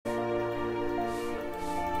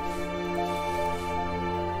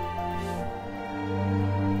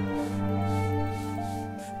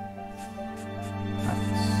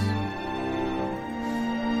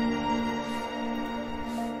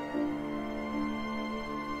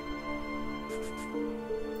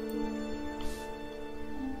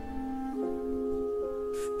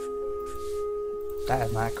That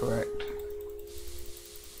is not correct.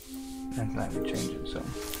 That's not gonna change it, so.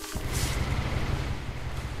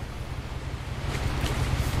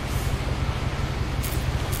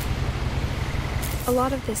 A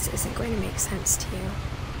lot of this isn't going to make sense to you,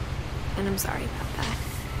 and I'm sorry about that.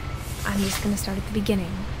 I'm just going to start at the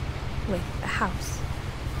beginning, with the house.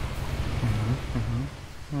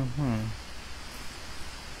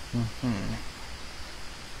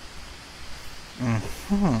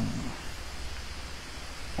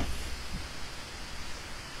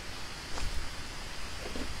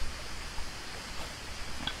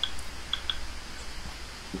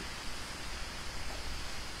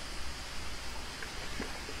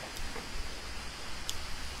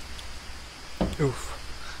 Oof.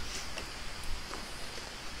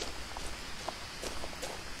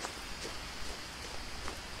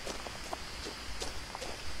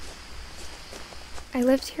 I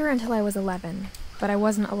lived here until I was 11, but I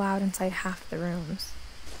wasn't allowed inside half the rooms.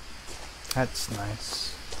 That's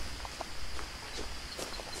nice.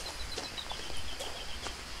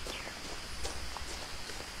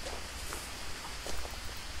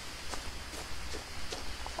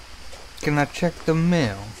 Can I check the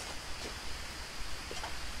mail?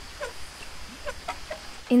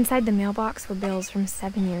 Inside the mailbox were bills from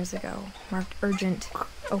 7 years ago, marked urgent,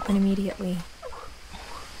 open immediately.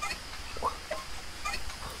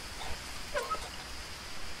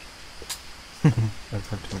 That's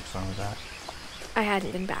what too much song was that. I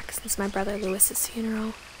hadn't been back since my brother Lewis's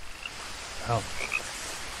funeral. Oh.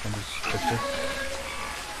 And just put this.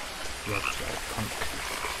 Yes, punk.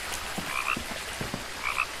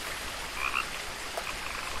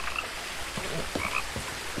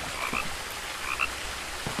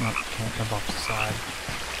 Nope, can't jump off the side.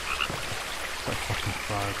 That fucking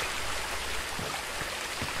frog.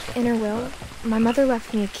 In her will, my mother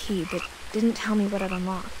left me a key, but didn't tell me what it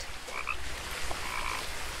unlocked.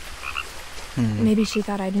 Maybe she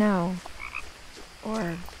thought I'd know.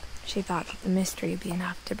 Or she thought that the mystery would be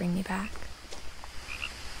enough to bring me back.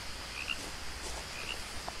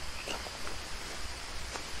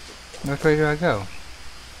 Which way do I go?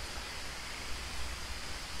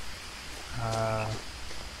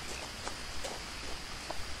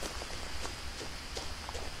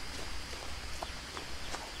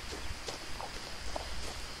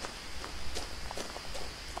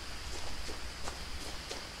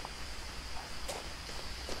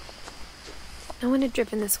 No one had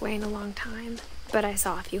driven this way in a long time, but I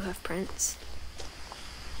saw a few hoof prints.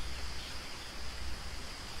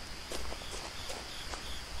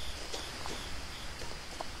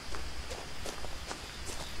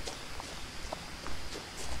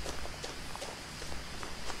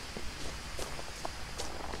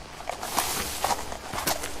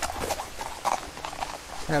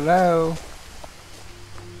 Hello?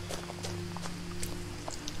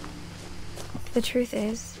 The truth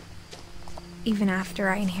is, even after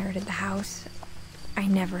I inherited the house, I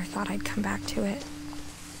never thought I'd come back to it.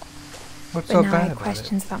 What's But so now I bad had about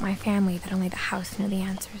questions it? about my family that only the house knew the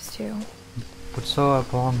answers to. What's so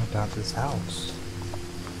wrong about this house?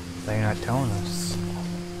 That you're not telling us.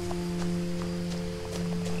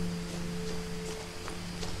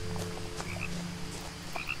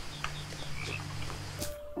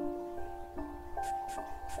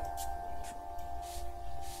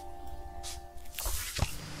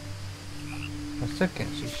 I still can't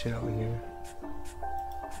see shit over here.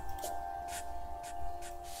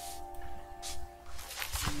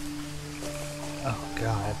 Oh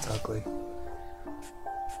god, that's ugly.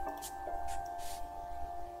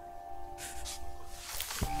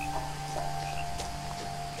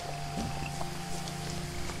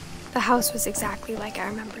 The house was exactly like I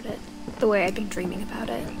remembered it, the way I'd been dreaming about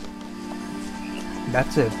it.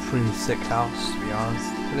 That's a pretty sick house, to be honest.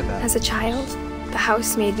 Look at that. As a child, the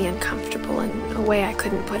house made me uncomfortable in a way I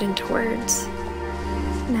couldn't put into words.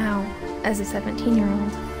 Now, as a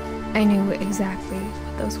 17-year-old, I knew exactly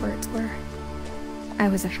what those words were. I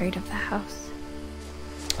was afraid of the house.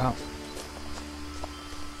 Oh.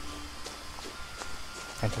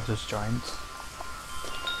 And those giants.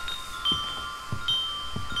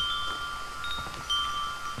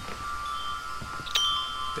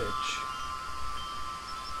 Bitch.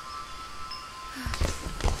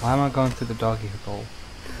 Why am I going through the doggy hole?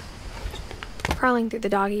 Crawling through the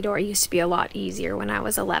doggy door used to be a lot easier when I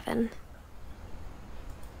was 11.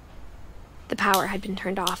 The power had been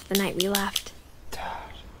turned off the night we left.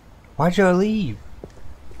 Why'd you leave?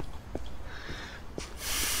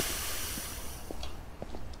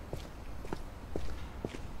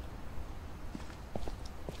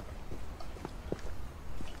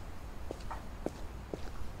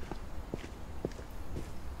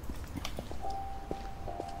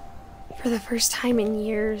 For the first time in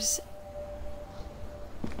years,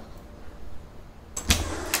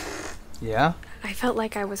 Yeah? I felt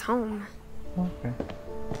like I was home. Okay.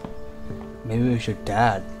 Maybe it was your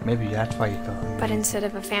dad. Maybe that's why you felt hungry. But instead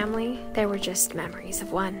of a family, there were just memories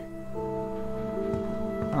of one.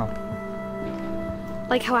 Oh.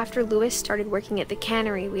 Like how after Lewis started working at the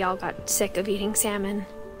cannery, we all got sick of eating salmon.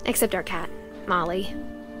 Except our cat, Molly.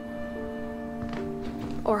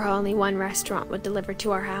 Or how only one restaurant would deliver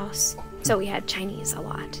to our house, so we had Chinese a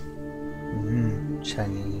lot.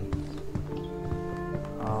 Chinese.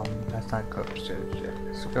 Let's not go upstairs yet.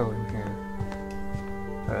 Let's go in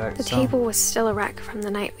here. The table was still a wreck from the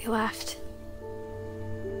night we left.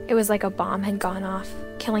 It was like a bomb had gone off,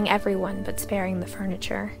 killing everyone but sparing the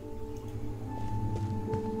furniture.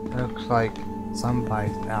 Looks like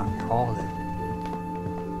somebody's alcoholic.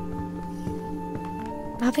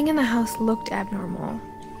 Nothing in the house looked abnormal.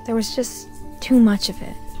 There was just too much of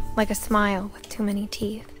it, like a smile with too many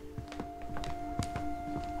teeth.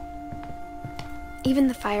 Even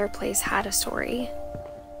the fireplace had a story.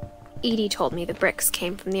 Edie told me the bricks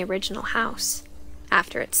came from the original house,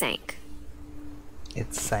 after it sank.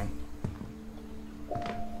 It sank.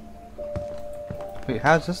 Wait,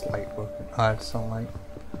 how's this light working? Oh, it's sunlight.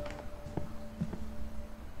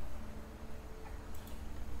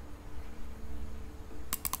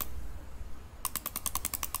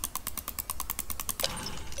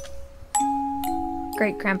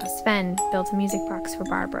 Great-Grandpa Sven built a music box for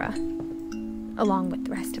Barbara, along with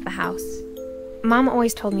the rest of the house. Mom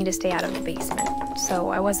always told me to stay out of the basement, so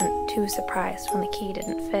I wasn't too surprised when the key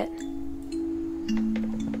didn't fit.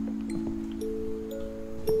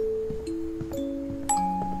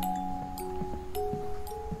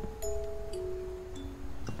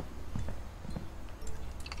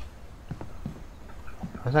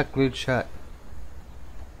 How's that glued shut?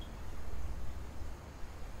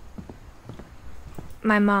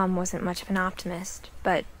 My mom wasn't much of an optimist,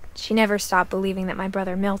 but she never stopped believing that my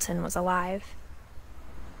brother Milton was alive.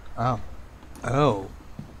 Oh. Oh.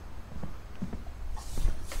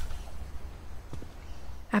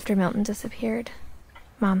 After Milton disappeared,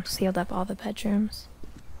 Mom sealed up all the bedrooms.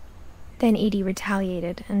 Then Edie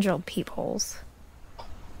retaliated and drilled peepholes.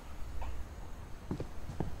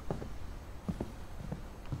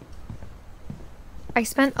 I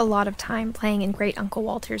spent a lot of time playing in Great Uncle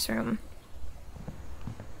Walter's room.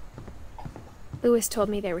 Lewis told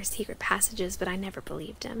me there were secret passages, but I never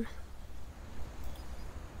believed him.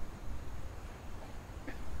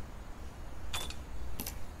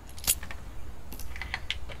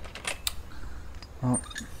 Oh.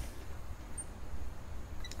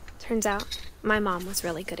 Turns out, my mom was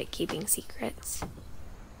really good at keeping secrets.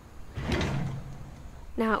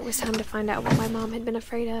 Now it was time to find out what my mom had been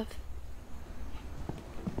afraid of.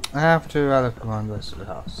 I have to rather come on the rest of the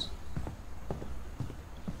house.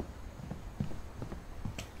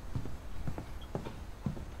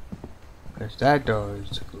 Because that door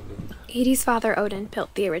is glued. Edie's father Odin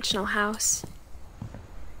built the original house.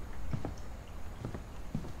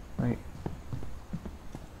 Wait.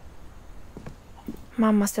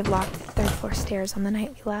 Mom must have locked the third floor stairs on the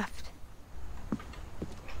night we left.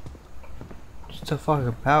 Just a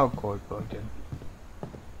fucking power cord plugged in.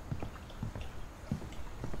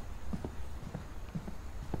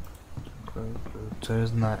 So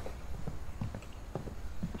isn't that?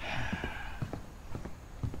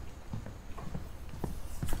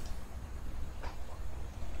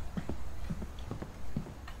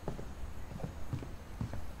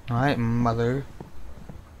 Alright, mother.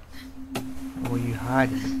 What are you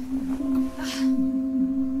hiding?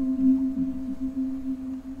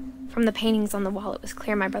 From the paintings on the wall, it was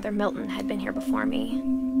clear my brother Milton had been here before me.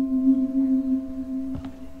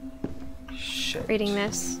 Shit. Reading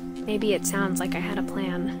this, maybe it sounds like I had a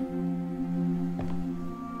plan.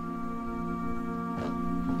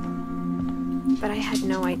 But I had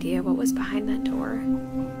no idea what was behind that door.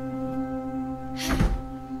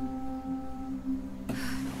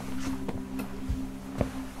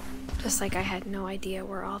 Just like I had no idea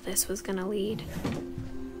where all this was gonna lead.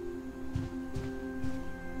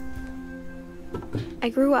 I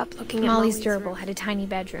grew up looking at Molly's gerbil had a tiny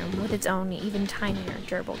bedroom with its own even tinier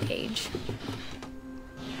gerbil cage.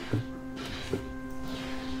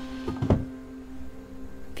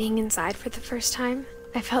 Being inside for the first time,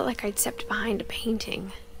 I felt like I'd stepped behind a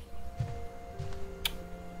painting.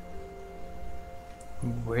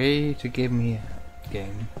 Way to give me a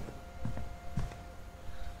game.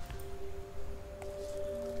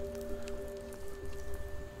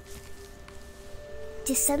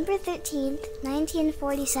 December 13th,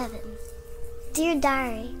 1947. Dear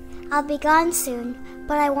Diary, I'll be gone soon,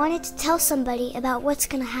 but I wanted to tell somebody about what's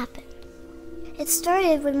gonna happen. It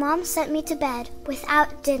started when Mom sent me to bed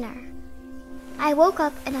without dinner. I woke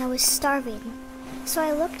up and I was starving, so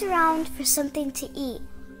I looked around for something to eat.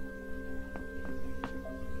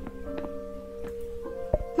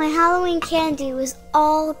 My Halloween candy was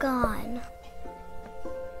all gone.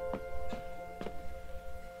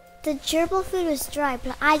 The gerbil food was dry,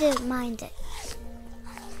 but I didn't mind it.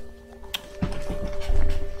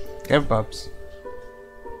 Here, Bubs.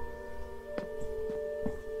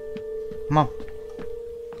 Come on.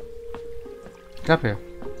 Get up here.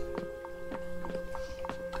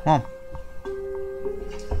 Come on.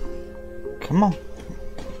 Come on.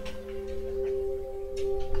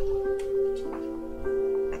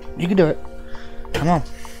 You can do it. Come on.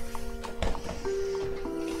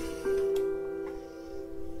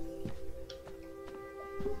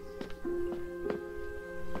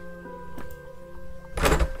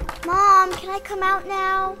 Mom, can I come out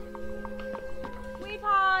now?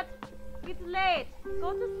 Sweetheart, it's late.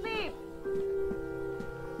 Go to sleep.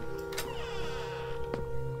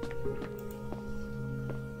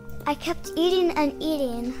 I kept eating and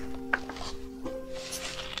eating.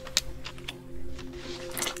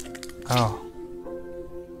 Oh.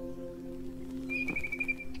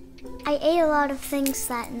 I ate a lot of things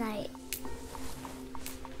that night.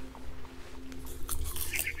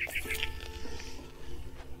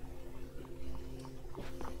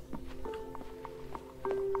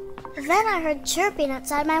 Then I heard chirping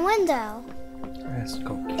outside my window. Let's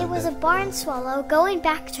go kill It was a barn swallow going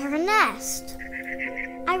back to her nest.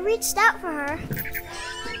 I reached out for her.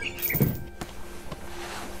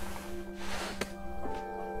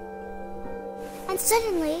 And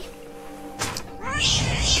suddenly,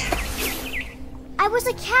 I was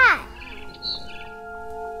a cat.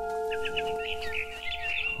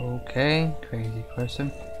 Okay, crazy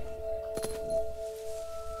person.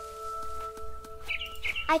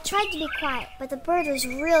 I tried to be quiet, but the bird was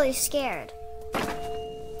really scared.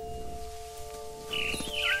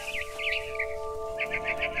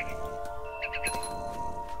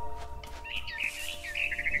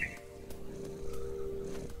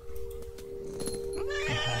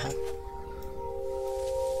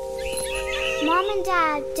 Mom and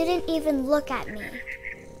Dad didn't even look at me.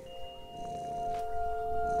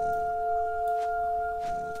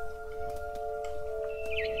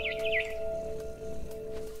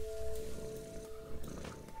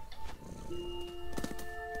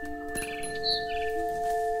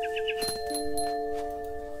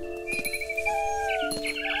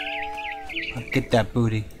 Get that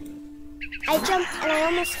booty. I jumped and I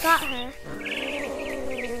almost got her.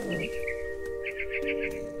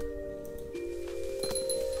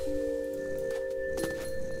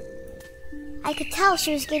 I could tell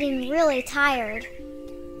she was getting really tired.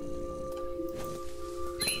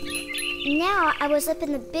 Now I was up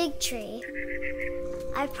in the big tree.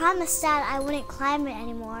 I promised Dad I wouldn't climb it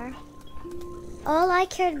anymore. All I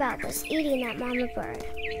cared about was eating that mama bird.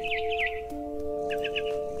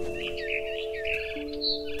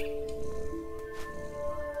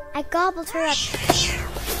 I gobbled her up.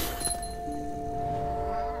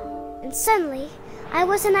 And suddenly, I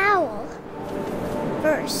was an owl.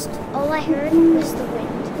 First, all I heard was the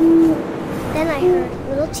wind. Then I heard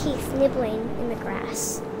little teeth nibbling in the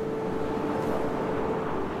grass.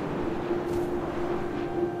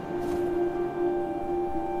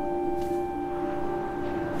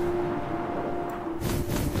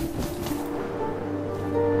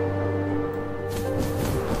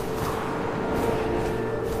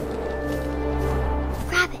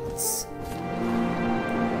 Rabbits.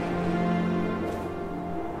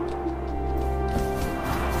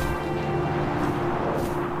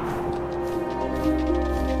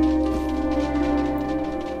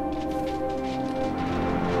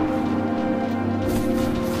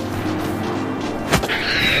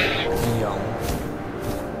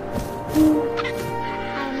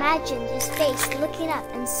 I imagined his face looking up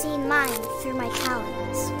and seeing mine through my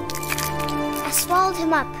talons. I swallowed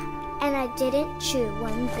him up, and I didn't chew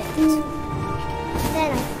one bit.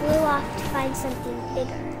 Then I flew off to find something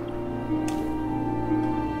bigger.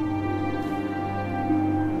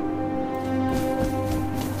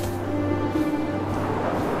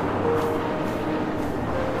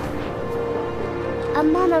 A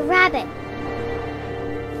mama rabbit.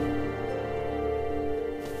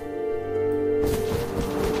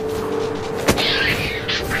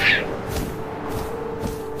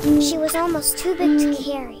 She was almost too big to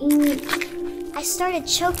carry. I started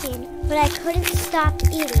choking, but I couldn't stop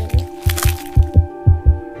eating.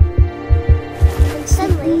 And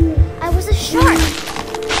suddenly, I was a shark.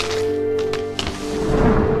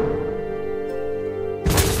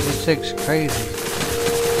 This chick's crazy.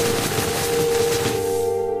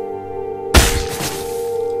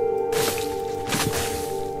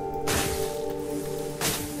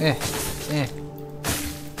 Eh, eh.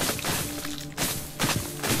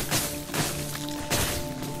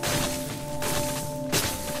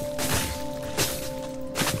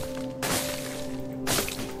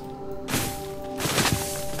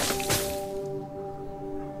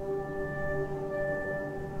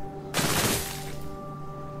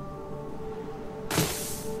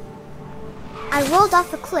 I rolled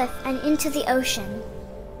off a cliff and into the ocean.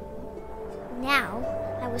 Now,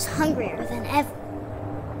 I was hungrier than ever.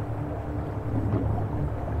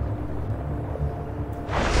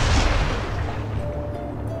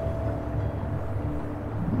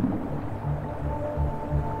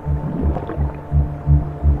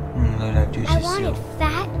 I wanted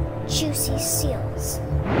fat, juicy seals.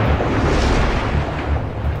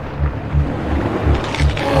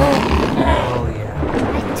 Oh yeah.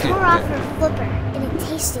 I tore off her flipper and it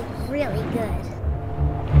tasted really good.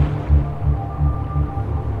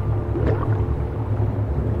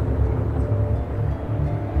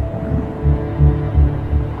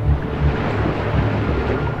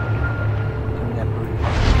 I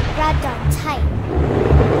grabbed on tight.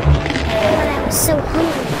 When I was so hungry,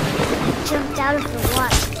 I jumped out of the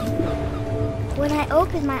water. When I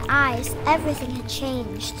opened my eyes, everything had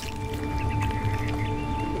changed.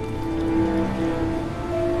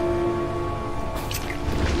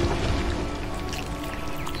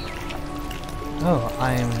 Oh,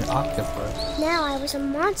 I am an octopus. Now I was a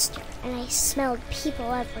monster, and I smelled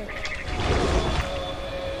people everywhere.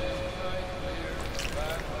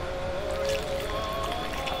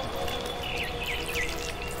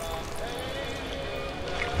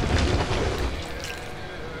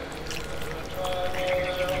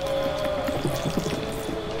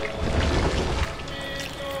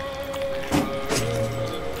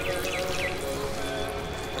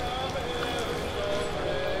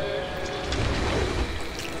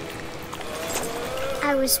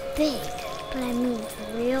 I was big, but I moved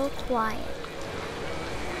real quiet.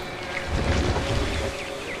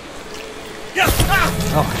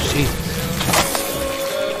 Oh, jeez.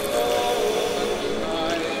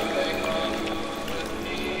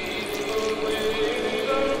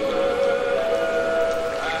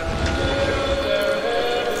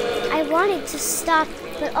 I wanted to stop,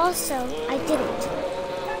 but also I didn't.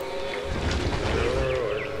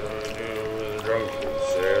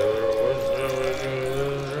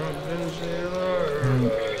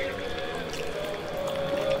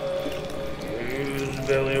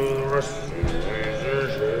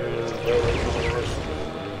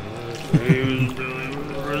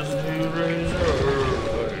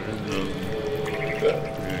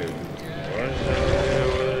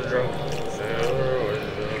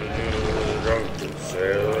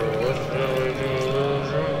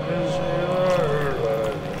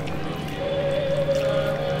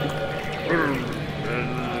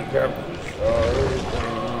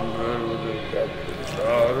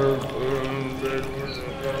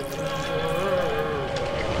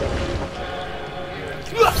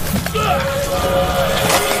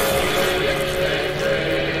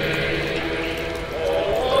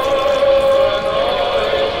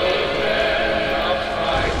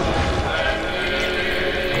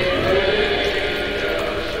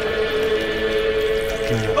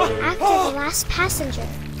 After the last passenger,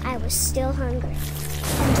 I was still hungry.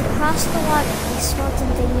 And to cross the water, I smelled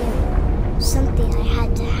something new. Something I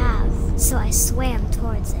had to have, so I swam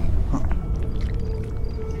towards it.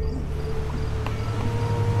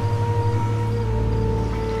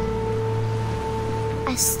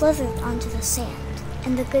 I slithered onto the sand,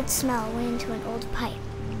 and the good smell went into an old pipe.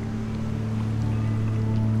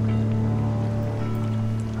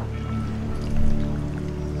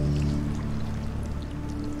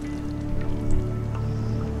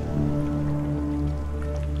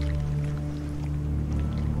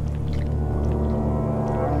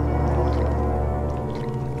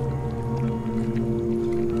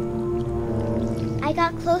 I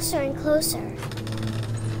got closer and closer.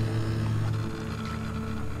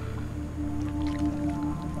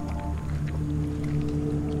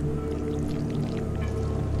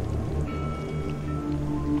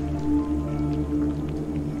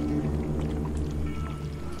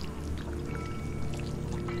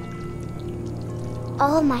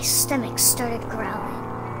 All my stomach started growling.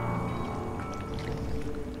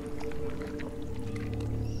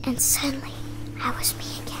 And suddenly, I was me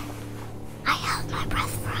again. I held my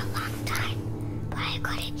breath for a long time, but I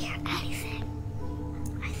couldn't hear anything.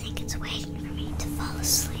 I think it's waiting for me to fall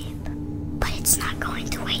asleep. But it's not going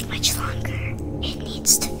to wait much longer. It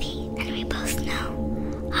needs to be, and we both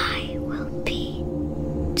know I will be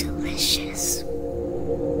delicious.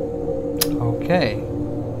 Okay.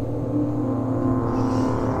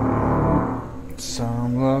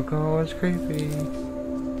 Loco is creepy.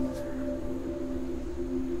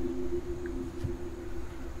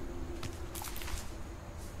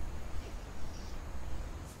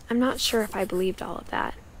 I'm not sure if I believed all of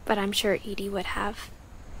that, but I'm sure Edie would have.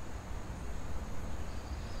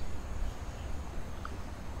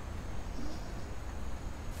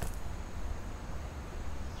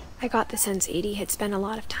 I got the sense Edie had spent a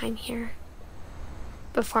lot of time here,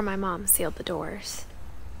 before my mom sealed the doors.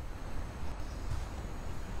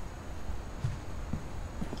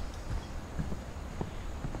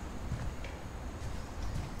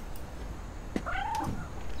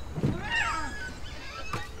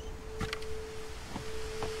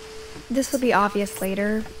 This will be obvious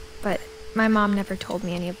later, but my mom never told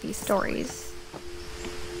me any of these stories.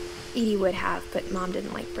 Edie would have, but Mom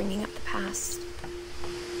didn't like bringing up the past.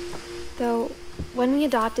 Though, when we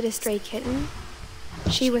adopted a stray kitten,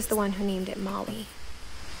 she was the one who named it Molly.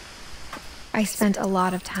 I spent a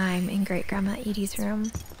lot of time in Great-Grandma Edie's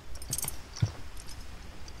room.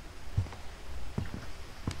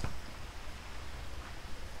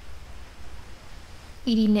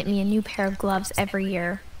 Edie knit me a new pair of gloves every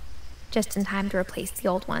year, just in time to replace the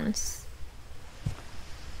old ones.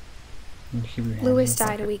 Louis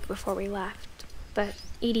died a week before we left, but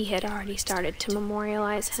Edie had already started to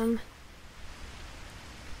memorialize him.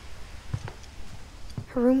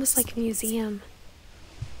 Her room was like a museum.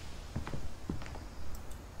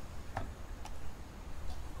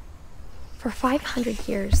 For 500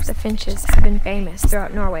 years, the finches have been famous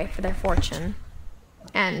throughout Norway for their fortune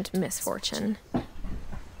and misfortune.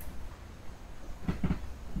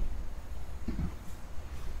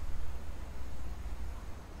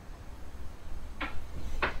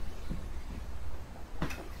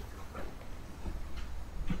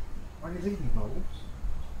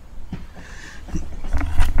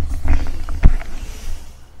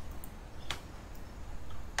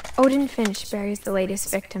 Odin Finch buries the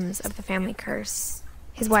latest victims of the family curse,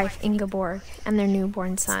 his wife Ingeborg and their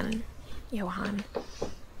newborn son, Johan.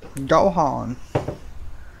 Johan.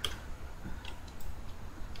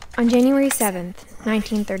 On January 7th,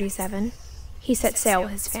 1937, he set sail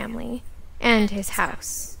with his family and his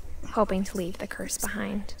house, hoping to leave the curse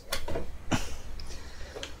behind.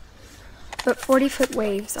 But 40-foot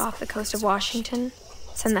waves off the coast of Washington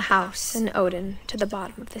send the house and Odin to the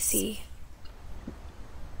bottom of the sea.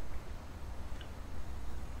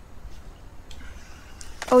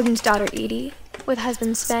 Odin's daughter Edie, with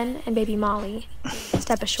husband Sven and baby Molly,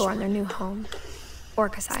 step ashore on their new home,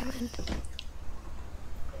 Orcas Island.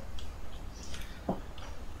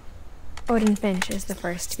 Odin Finch is the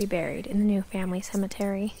first to be buried in the new family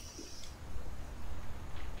cemetery.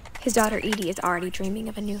 His daughter Edie is already dreaming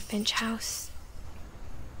of a new Finch house.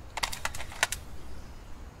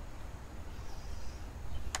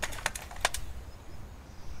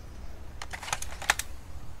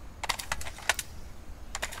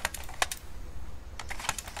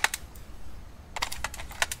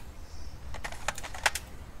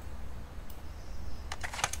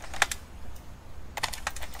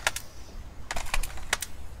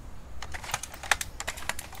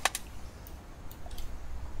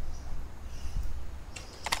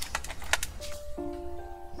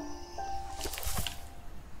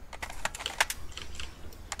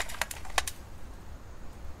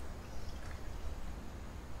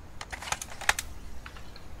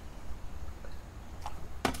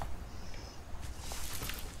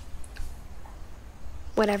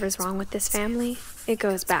 Whatever's wrong with this family, it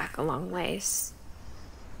goes back a long ways.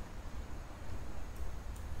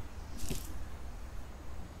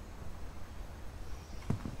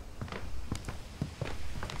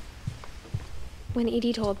 When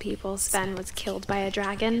Edie told people Sven was killed by a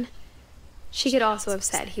dragon, she could also have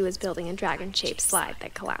said he was building a dragon-shaped slide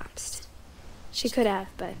that collapsed. She could have,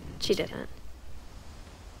 but she didn't.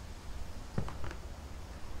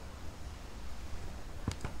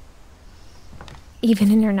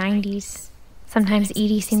 Even in her 90s, sometimes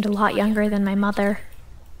Edie seemed a lot younger than my mother.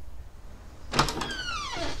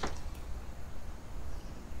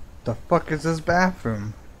 The fuck is this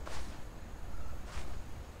bathroom?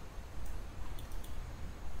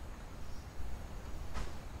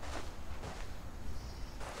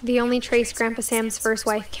 The only trace Grandpa Sam's first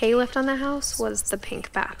wife Kay left on the house was the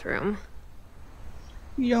pink bathroom.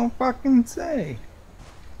 You don't fucking say.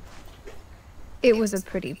 It was a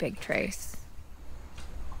pretty big trace.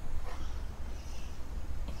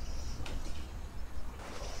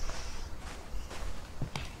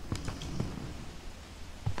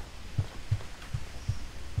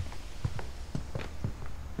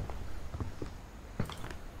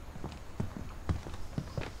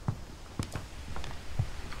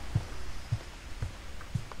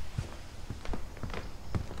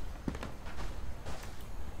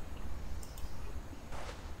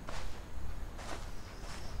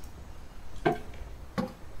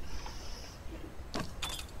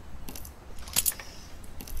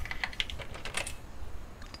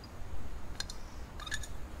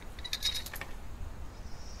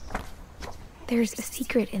 There's a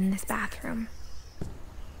secret in this bathroom.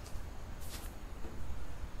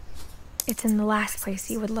 It's in the last place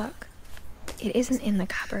you would look. It isn't in the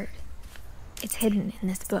cupboard. It's hidden in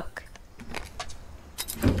this book.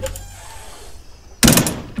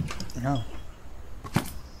 No.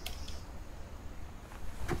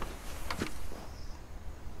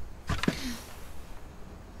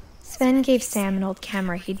 Sven gave Sam an old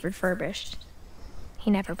camera he'd refurbished. He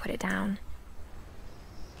never put it down.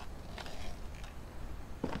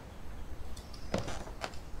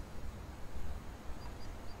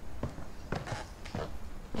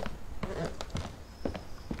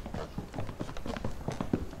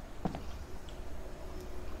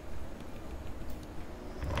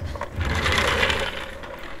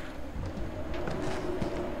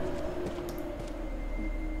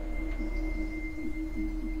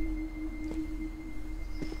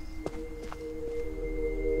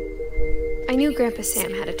 I knew Grandpa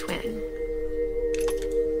Sam had a twin.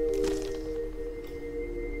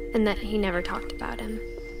 And that he never talked about him.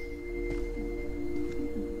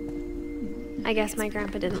 I guess my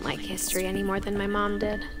grandpa didn't like history any more than my mom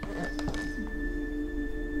did.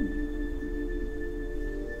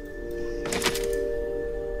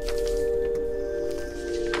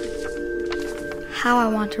 How I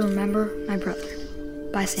Want to Remember My Brother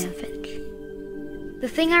by Sam Finch. The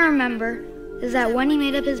thing I remember is that when he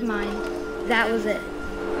made up his mind, that was it.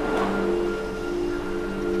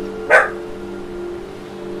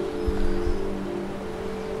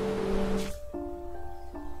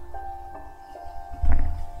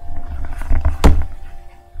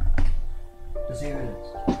 Let's see who it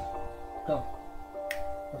is. Go.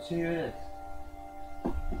 Let's see who it is.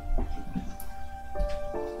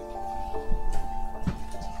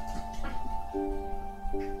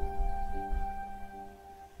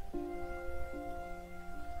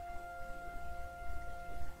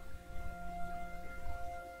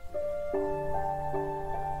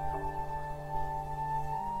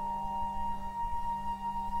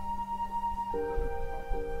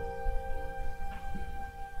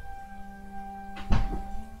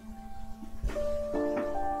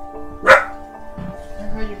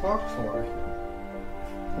 What you bark for?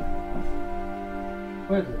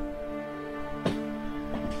 What is it?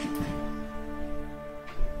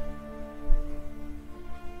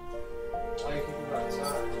 Oh, you can go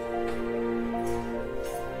outside.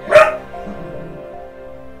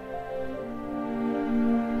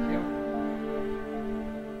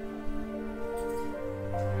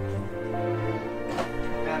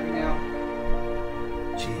 Happy now?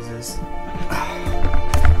 Jesus.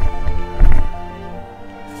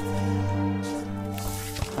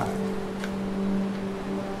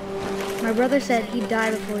 My brother said he'd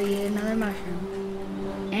die before he ate another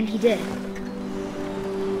mushroom. And he did.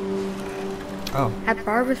 Oh. At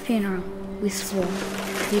Barbara's funeral, we swore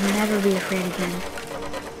he'd never be afraid again.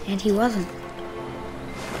 And he wasn't.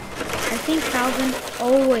 I think Calvin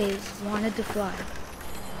always wanted to fly.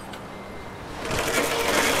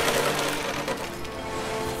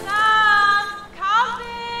 Sam!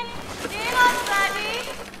 Calvin! Dinner's ready!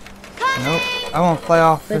 Nope. I won't fly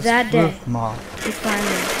off But this that day- roof, Mom. He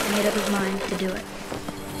finally made up his mind to do it.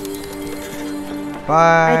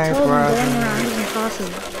 Bye, I told him brother. going around is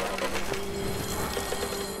impossible.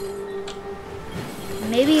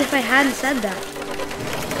 Maybe if I hadn't said that,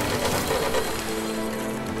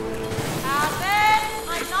 Calvin!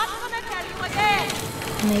 I'm not gonna tell you again!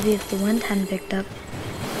 maybe if the wind hadn't picked up,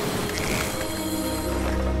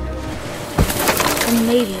 and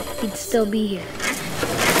maybe he'd still be here.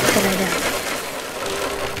 But I doubt.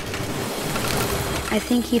 I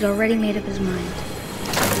think he'd already made up his mind.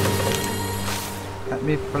 Let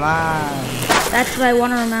me fly. That's what I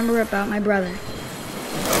want to remember about my brother.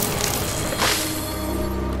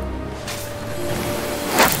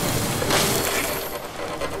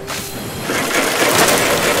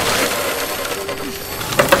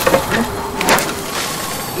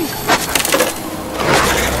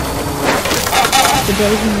 The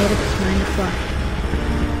day he made up his mind to fly.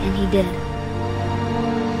 And he did.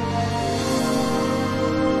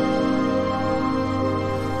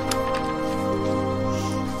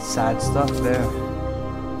 Sad stuff there.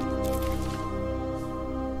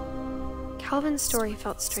 Calvin's story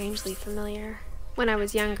felt strangely familiar. When I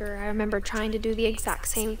was younger, I remember trying to do the exact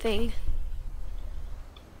same thing.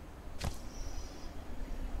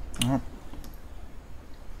 Oh.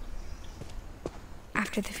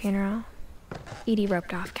 After the funeral, Edie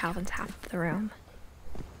roped off Calvin's half of the room.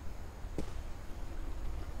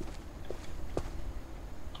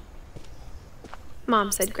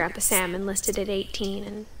 Mom said Grandpa Sam enlisted at 18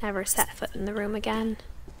 and never set foot in the room again.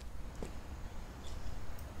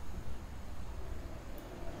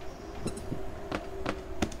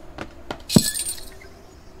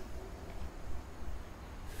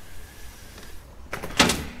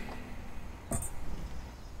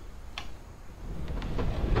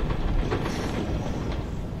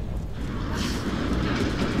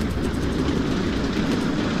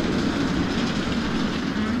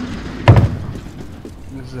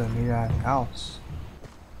 This is a neat house.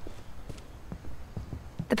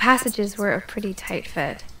 The passages were a pretty tight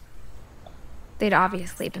fit. They'd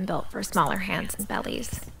obviously been built for smaller hands and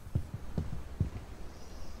bellies.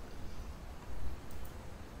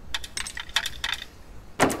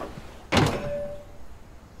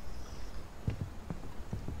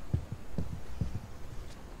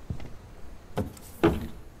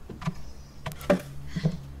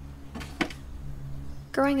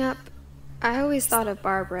 Growing up, I always thought of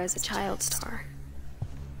Barbara as a child star.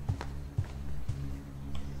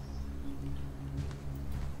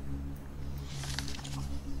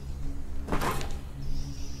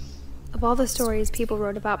 Of all the stories people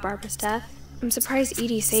wrote about Barbara's death, I'm surprised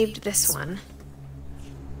Edie saved this one.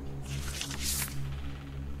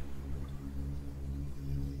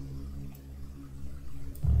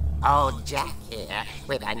 Old Jack here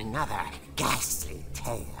with another ghastly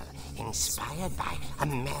tale inspired by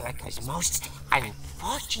America's most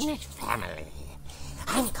unfortunate family.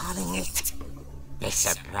 I'm calling it The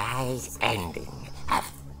Surprise Ending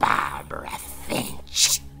of Barbara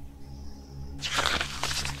Finch.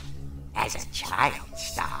 As a child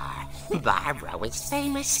star, Barbara was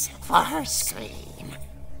famous for her scream.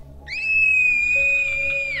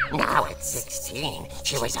 Now at 16,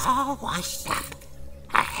 she was all washed up,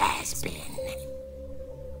 a has-been.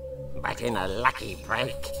 But in a lucky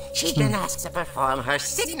break, she'd been asked to perform her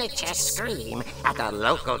signature scream at a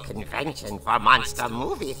local convention for monster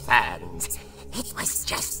movie fans. It was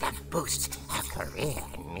just the boost her career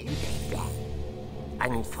needed.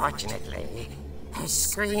 Unfortunately, her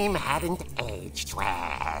scream hadn't aged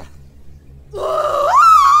well.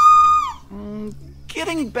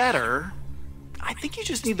 Getting better. I think you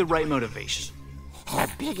just need the right motivation. Her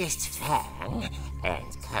biggest fan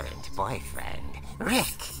and current boyfriend, Rick,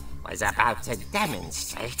 was about to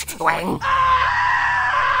demonstrate when...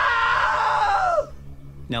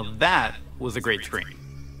 Now that was a great scream.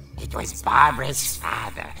 It was Barbara's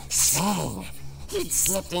father, Sing. He'd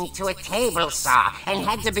slipped into a table saw and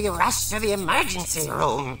had to be rushed to the emergency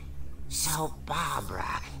room. So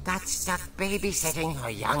Barbara got stuck babysitting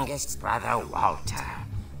her youngest brother, Walter.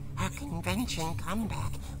 Her convention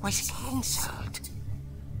comeback was cancelled.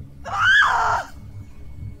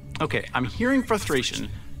 Okay, I'm hearing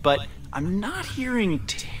frustration, but I'm not hearing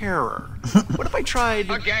terror. What if I tried...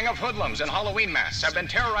 A gang of hoodlums in Halloween masks have been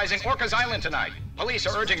terrorizing Orcas Island tonight. Police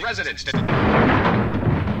are urging residents to...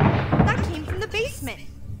 That came from the basement.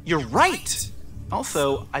 You're right!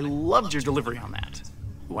 Also, I loved your delivery on that.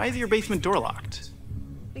 Why is your basement door locked?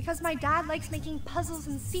 Because my dad likes making puzzles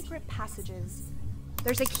and secret passages.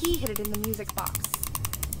 There's a key hidden in the music box.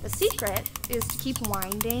 The secret is to keep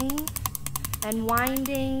winding and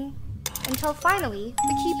winding until finally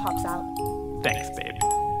the key pops out. Thanks, babe.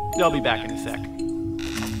 I'll be back in a sec.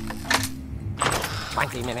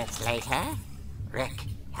 20 minutes later, Rick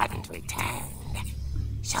hadn't returned.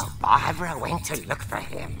 So Barbara went to look for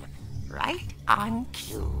him, right on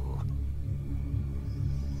cue.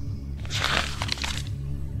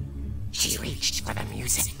 She reached for the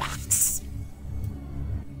music box.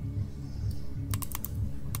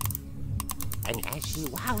 And as she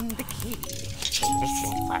wound the key, she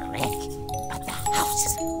listened for Rick, but the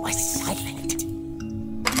house was silent.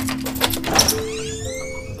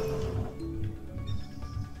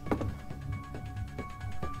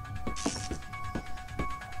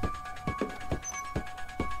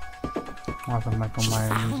 Welcome back on my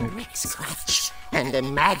Found music. Rick's scratch and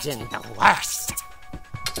imagined the worst.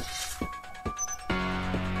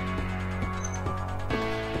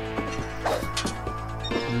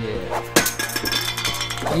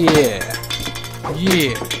 Yeah.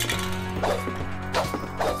 Yeah.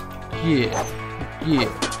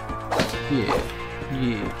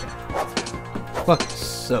 Fuck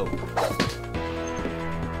so.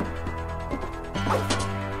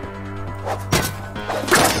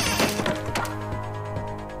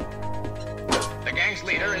 The gang's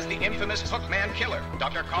leader is the infamous Hookman killer,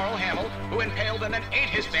 Dr. Carl Hamill, who impaled and then ate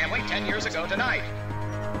his family 10 years ago tonight.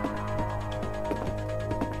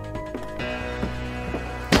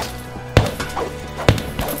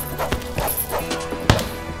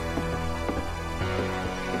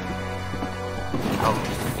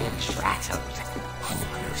 Finch rattled and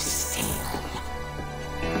grew still.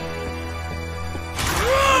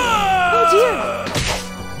 Oh dear!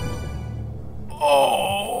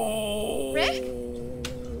 Oh! Rick?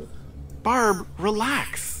 Barb,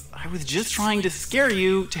 relax. I was just trying to scare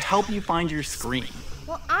you to help you find your scream.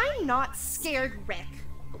 Well, I'm not scared, Rick.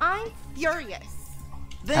 I'm furious.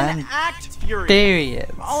 Then I'm act furious.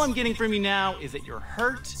 Furious. All I'm getting from you now is that you're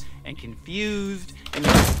hurt and confused and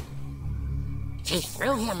She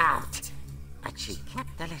threw him out, but she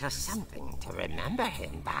kept a little something to remember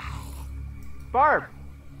him by. Barb,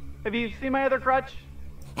 have you seen my other crutch?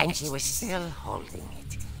 And she was still holding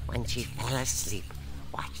it when she fell asleep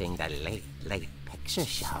watching the late picture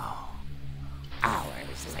show.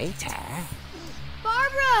 Hours later...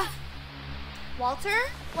 Barbara! Walter,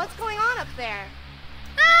 what's going on up there?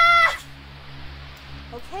 Ah!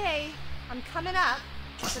 Okay, I'm coming up,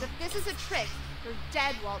 but if this is a trick, you're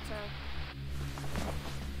dead, Walter.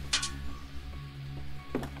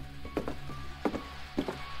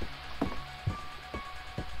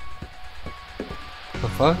 The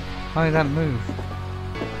fuck? How did that move?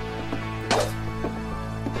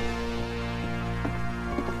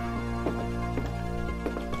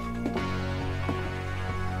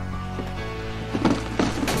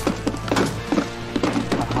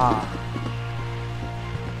 Aha.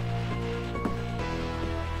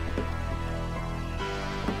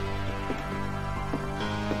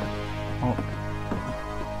 Oh.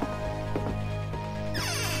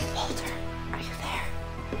 Walter, are you there?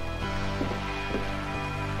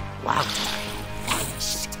 Walter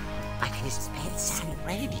vanished, but his bedside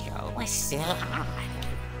radio was still on.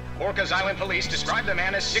 Orcas Island police describe the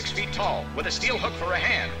man as 6 feet tall, with a steel hook for a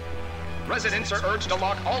hand. Residents are urged to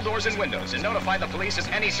lock all doors and windows and notify the police of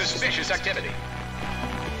any suspicious activity.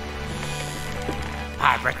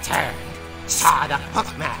 Barbara turned, saw the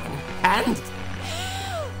hook man, and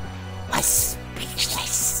was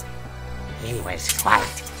speechless. He was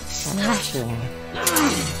quite smashing.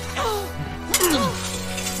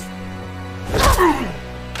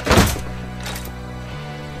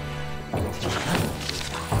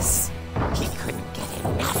 He couldn't get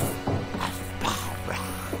enough of Barbara.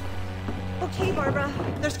 Okay, Barbara,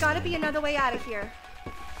 there's gotta be another way out of here.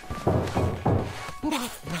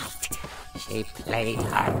 That night, she played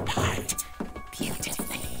her part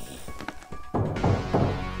beautifully.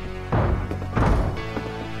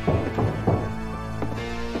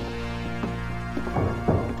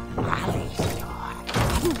 Molly's door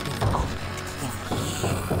hadn't been opened in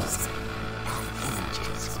years. The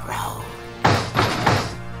hinges grow.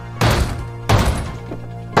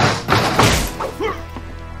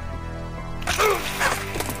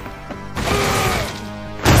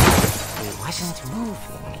 He wasn't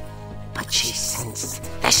moving, but she sensed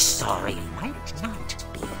the story might not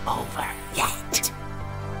be over yet.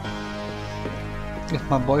 It's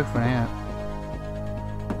my boyfriend, Aunt.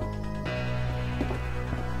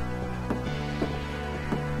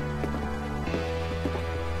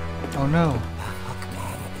 Oh no. The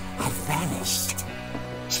hookman had vanished.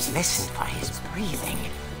 She listened for his breathing,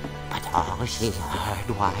 but all she heard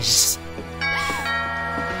was...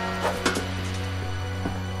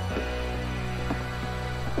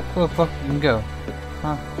 Where the fuck you can go?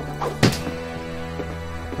 Huh?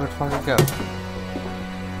 Where the fuck you go?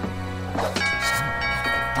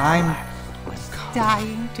 I'm... was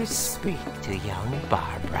dying to speak to young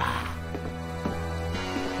Barbara.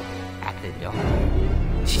 At the door,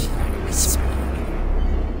 she heard whispering.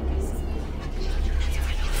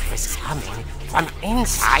 It was coming from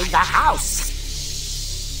inside the house.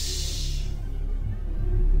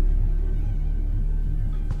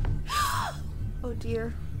 Oh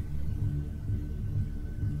dear.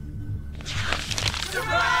 The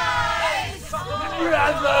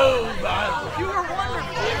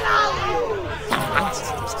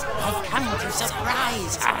monsters had come to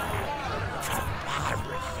surprise her. For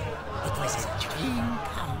Barbara, it was a dream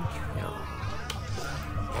come true.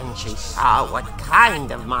 Then she saw what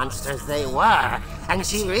kind of monsters they were, and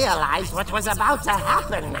she realized what was about to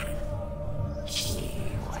happen. She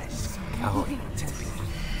was going to be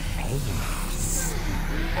famous.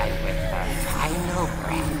 And with her final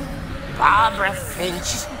breath, Barbara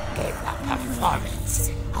Finch gave the performance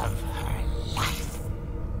of her life.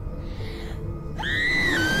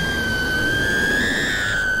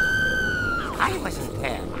 I wasn't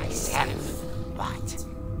there myself, but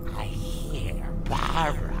I hear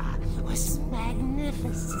Barbara was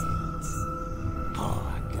magnificent.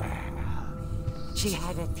 Poor girl. She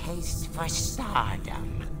had a taste for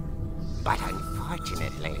stardom. But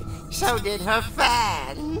unfortunately, so did her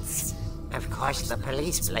fans. Of course, the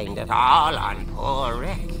police blamed it all on poor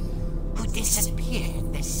Rick, who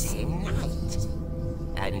disappeared the same night.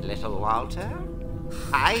 And little Walter,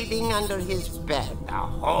 hiding under his bed the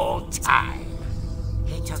whole time.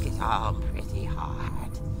 He took it all pretty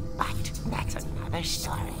hard, but that's another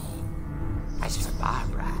story. As for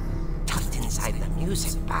Barbara, tucked inside the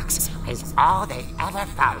music box is all they ever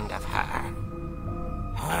found of her.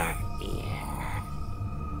 Her ear.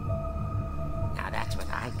 Now that's what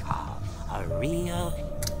I call a real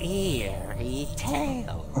eerie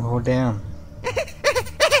tale. Oh damn.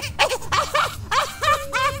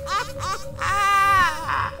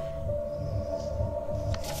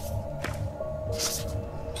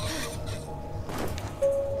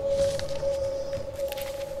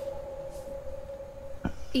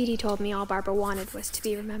 Edie told me all Barbara wanted was to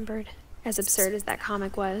be remembered, as absurd as that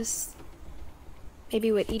comic was.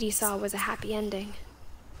 Maybe what Edie saw was a happy ending.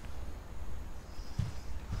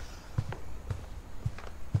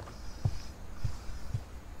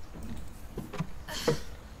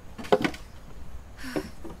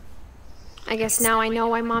 I guess now I know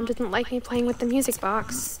why Mom didn't like me playing with the music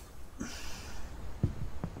box.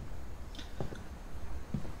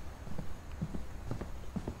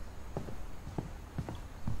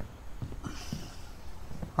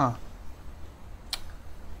 Huh.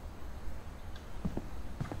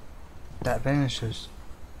 That vanish is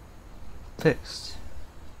fixed.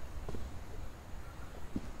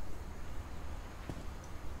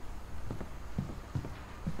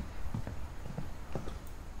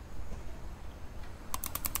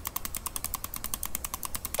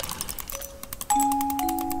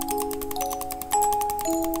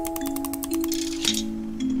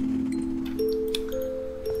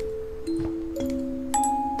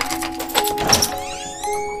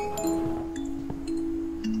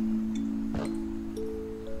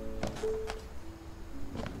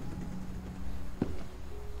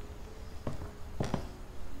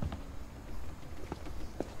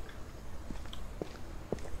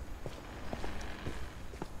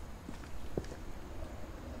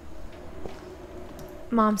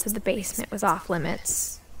 Mom said the basement was off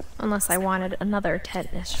limits, unless I wanted another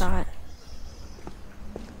tetanus shot.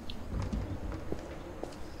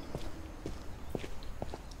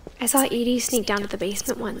 I saw Edie sneak down to the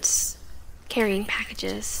basement once, carrying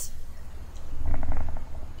packages.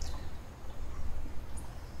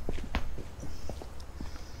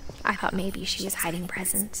 I thought maybe she was hiding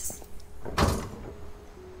presents.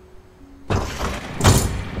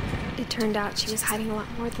 It turned out she was hiding a lot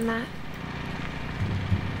more than that.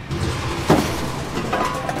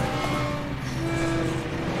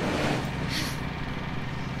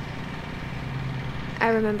 I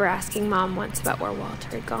remember asking Mom once about where Walter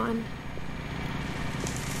had gone.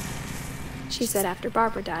 She said after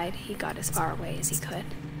Barbara died, he got as far away as he could.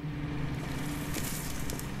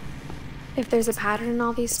 If there's a pattern in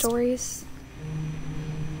all these stories,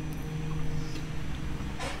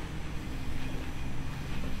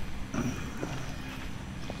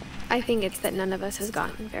 I think it's that none of us has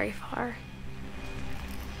gotten very far.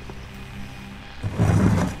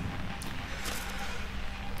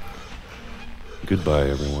 Goodbye,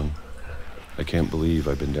 everyone. I can't believe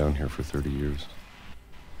I've been down here for 30 years.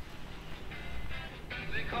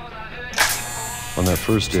 On that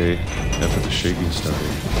first day, after the shaking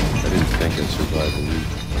started, I didn't think I'd survive a week.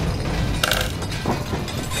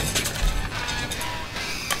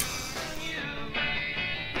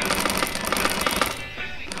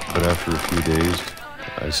 But after a few days,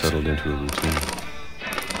 I settled into a routine.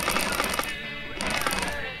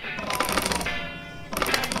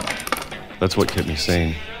 That's what kept me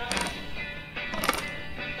sane.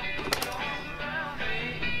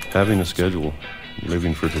 Having a schedule,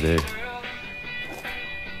 living for today.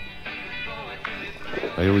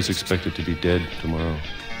 I always expected to be dead tomorrow.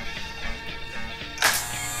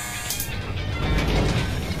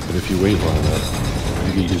 But if you wait long enough,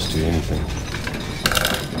 you get used to anything.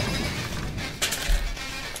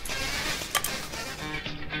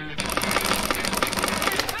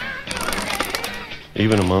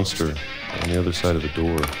 Even a monster on the other side of the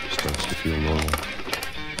door starts to feel normal.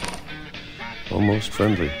 Almost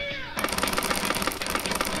friendly.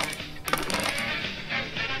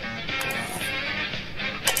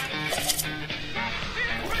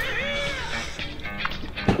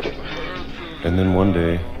 And then one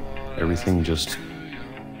day, everything just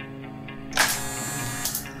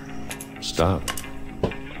stopped.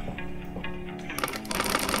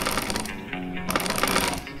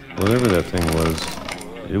 Whatever that thing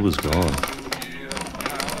was, it was gone.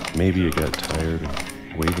 Maybe it got tired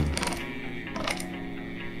of waiting.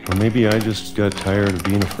 Or maybe I just got tired of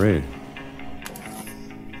being afraid.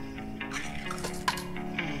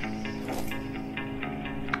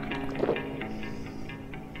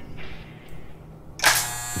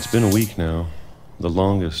 It's been a week now, the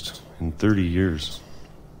longest in 30 years.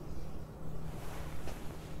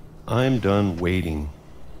 I'm done waiting.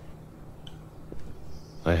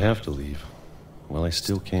 I have to leave while I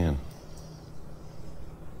still can.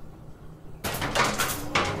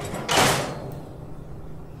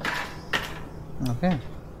 Okay.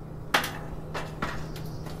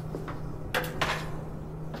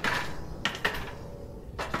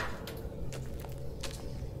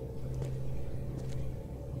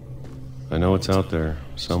 I know it's out there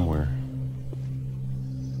somewhere.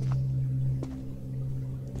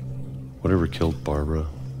 Whatever killed Barbara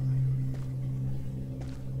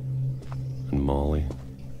and Molly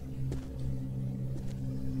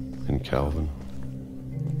and Calvin.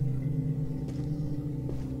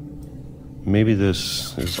 Maybe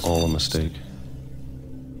this is all a mistake.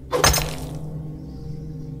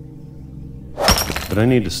 But I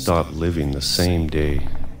need to stop living the same day,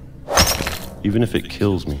 even if it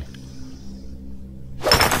kills me.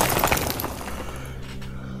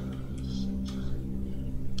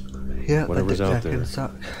 Yeah, whatever's that out there, can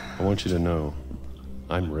suck. I want you to know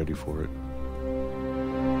I'm ready for it.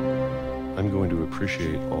 I'm going to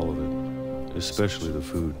appreciate all of it, especially the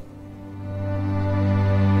food.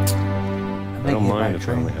 I don't mind if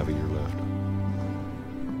I only have a year left,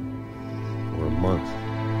 or a month,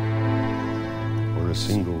 or a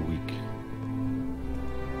single week.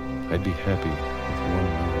 I'd be happy with one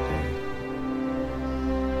more day.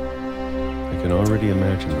 I can already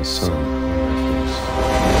imagine the sun on my face.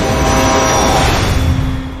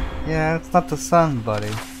 Yeah, it's not the sun,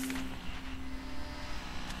 buddy.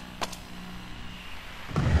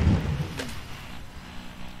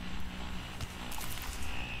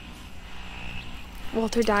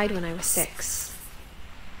 Walter died when I was 6.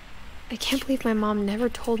 I can't believe my mom never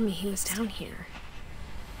told me he was down here.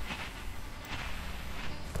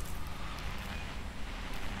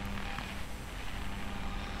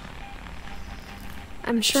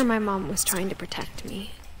 I'm sure my mom was trying to protect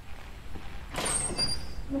me.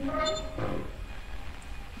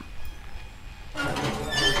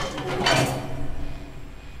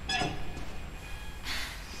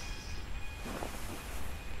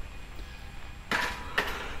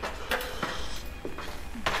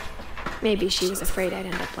 Maybe she was afraid I'd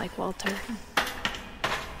end up like Walter.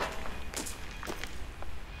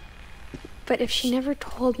 But if she never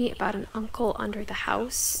told me about an uncle under the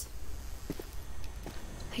house,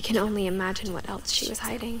 I can only imagine what else she was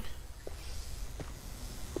hiding.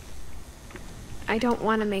 I don't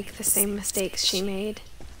want to make the same mistakes she made,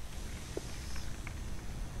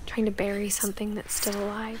 trying to bury something that's still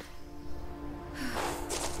alive.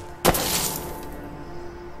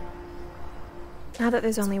 Now that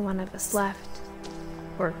there's only one of us left,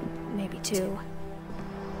 or maybe 2,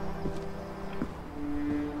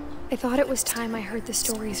 I thought it was time I heard the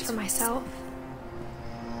stories for myself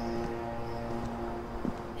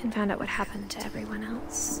and found out what happened to everyone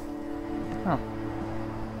else. Oh.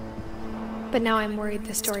 But now I'm worried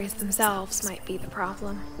the stories themselves might be the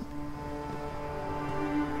problem.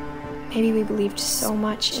 Maybe we believed so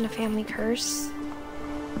much in a family curse,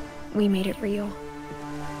 we made it real.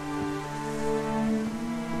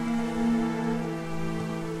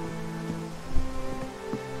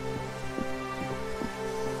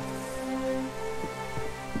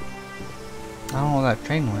 I don't know where that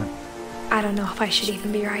train went. I don't know if I should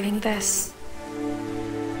even be writing this.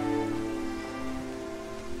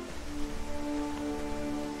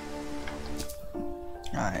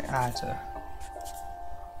 I had to.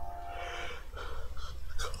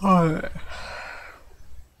 God.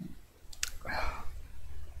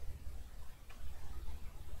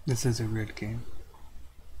 This is a weird game.